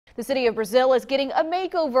The city of Brazil is getting a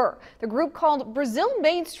makeover. The group called Brazil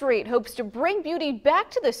Main Street hopes to bring beauty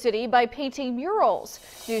back to the city by painting murals.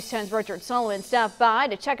 News 10's Richard Sullivan stopped by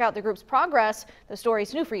to check out the group's progress. The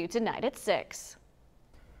story's new for you tonight at 6.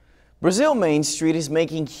 Brazil Main Street is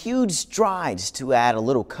making huge strides to add a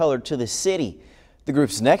little color to the city. The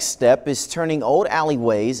group's next step is turning old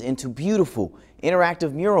alleyways into beautiful,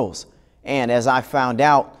 interactive murals. And as I found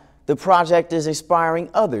out, the project is inspiring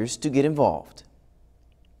others to get involved.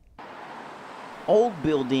 Old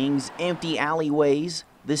buildings, empty alleyways.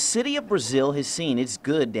 The city of Brazil has seen its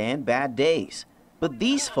good and bad days. But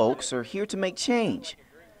these folks are here to make change.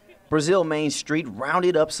 Brazil Main Street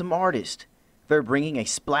rounded up some artists. They're bringing a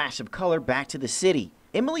splash of color back to the city.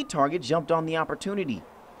 Emily Target jumped on the opportunity.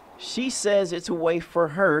 She says it's a way for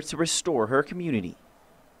her to restore her community.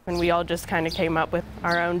 And we all just kind of came up with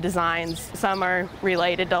our own designs. Some are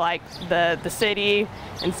related to like the city,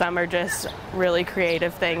 and some are just really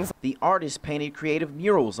creative things. The artists painted creative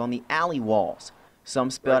murals on the alley walls. Some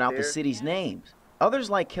spelled out the city's names. Others,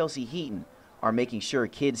 like Kelsey Heaton, are making sure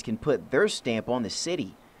kids can put their stamp on the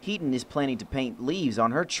city. Heaton is planning to paint leaves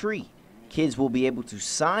on her tree. Kids will be able to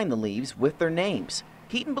sign the leaves with their names.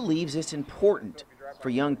 Heaton believes it's important for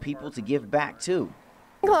young people to give back too.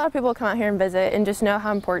 I think a lot of people come out here and visit and just know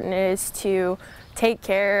how important it is to take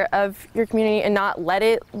care of your community and not let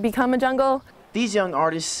it become a jungle. These young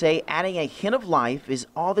artists say adding a hint of life is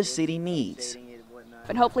all the city needs.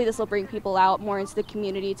 And hopefully this will bring people out more into the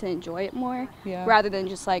community to enjoy it more, rather than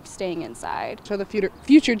just like staying inside. Show the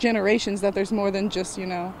future generations that there's more than just,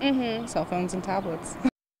 cell phones and tablets.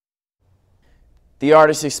 The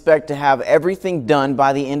artists expect to have everything done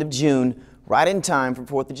by the end of June, right in time for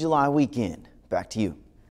 4th of July weekend. Back to you.